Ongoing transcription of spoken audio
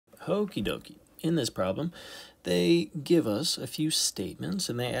Hokie dokie. In this problem, they give us a few statements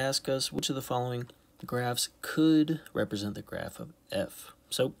and they ask us which of the following graphs could represent the graph of f.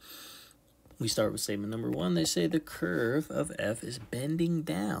 So we start with statement number 1. They say the curve of f is bending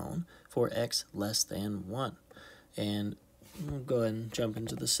down for x less than 1. And we'll go ahead and jump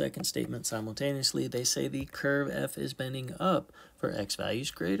into the second statement simultaneously. They say the curve f is bending up for x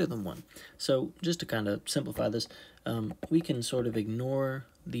values greater than 1. So just to kind of simplify this, we can sort of ignore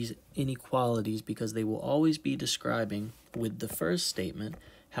these inequalities because they will always be describing, with the first statement,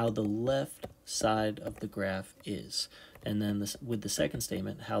 how the left side of the graph is. And then with the second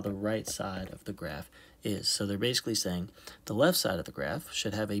statement, how the right side of the graph is. So they're basically saying the left side of the graph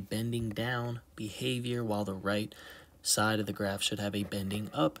should have a bending down behavior while the right side of the graph should have a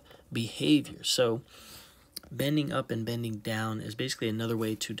bending up behavior. So bending up and bending down is basically another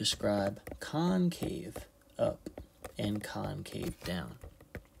way to describe concave up and concave down.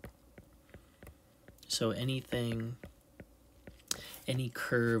 So any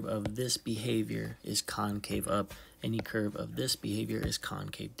curve of this behavior is concave up, any curve of this behavior is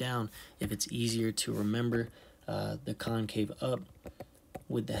concave down. If it's easier to remember the concave up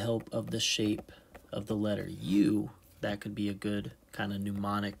with the help of the shape of the letter U, that could be a good kind of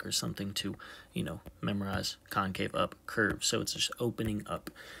mnemonic or something to, memorize concave up curve. So it's just opening up.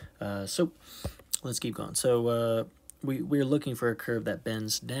 So let's keep going. So we're looking for a curve that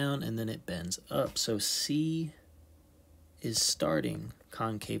bends down and then it bends up. So C is starting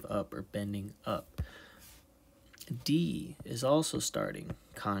concave up or bending up. D is also starting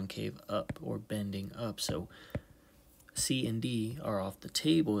concave up or bending up. So C and D are off the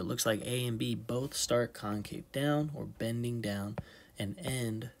table. It looks like A and B both start concave down or bending down and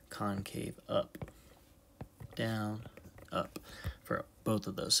end concave up. Down, up for both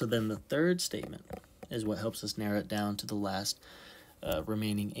of those. So then the third statement is what helps us narrow it down to the last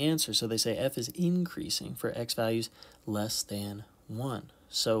remaining answer. So they say f is increasing for x values less than 1.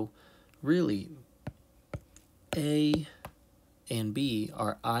 So really, A and B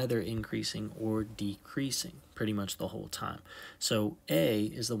are either increasing or decreasing pretty much the whole time. So A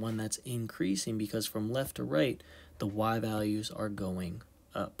is the one that's increasing because from left to right, the y values are going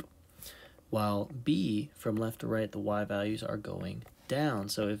up. While B, from left to right, the y values are going down.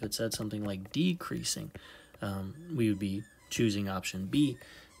 So if it said something like decreasing, we would be choosing option B,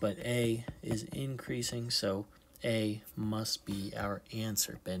 but A is increasing, so A must be our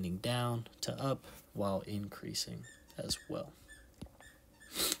answer, bending down to up while increasing as well.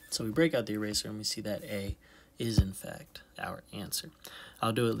 So we break out the eraser and we see that A is in fact our answer.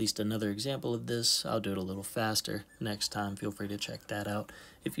 I'll do at least another example of this. I'll do it a little faster next time. Feel free to check that out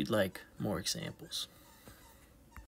if you'd like more examples.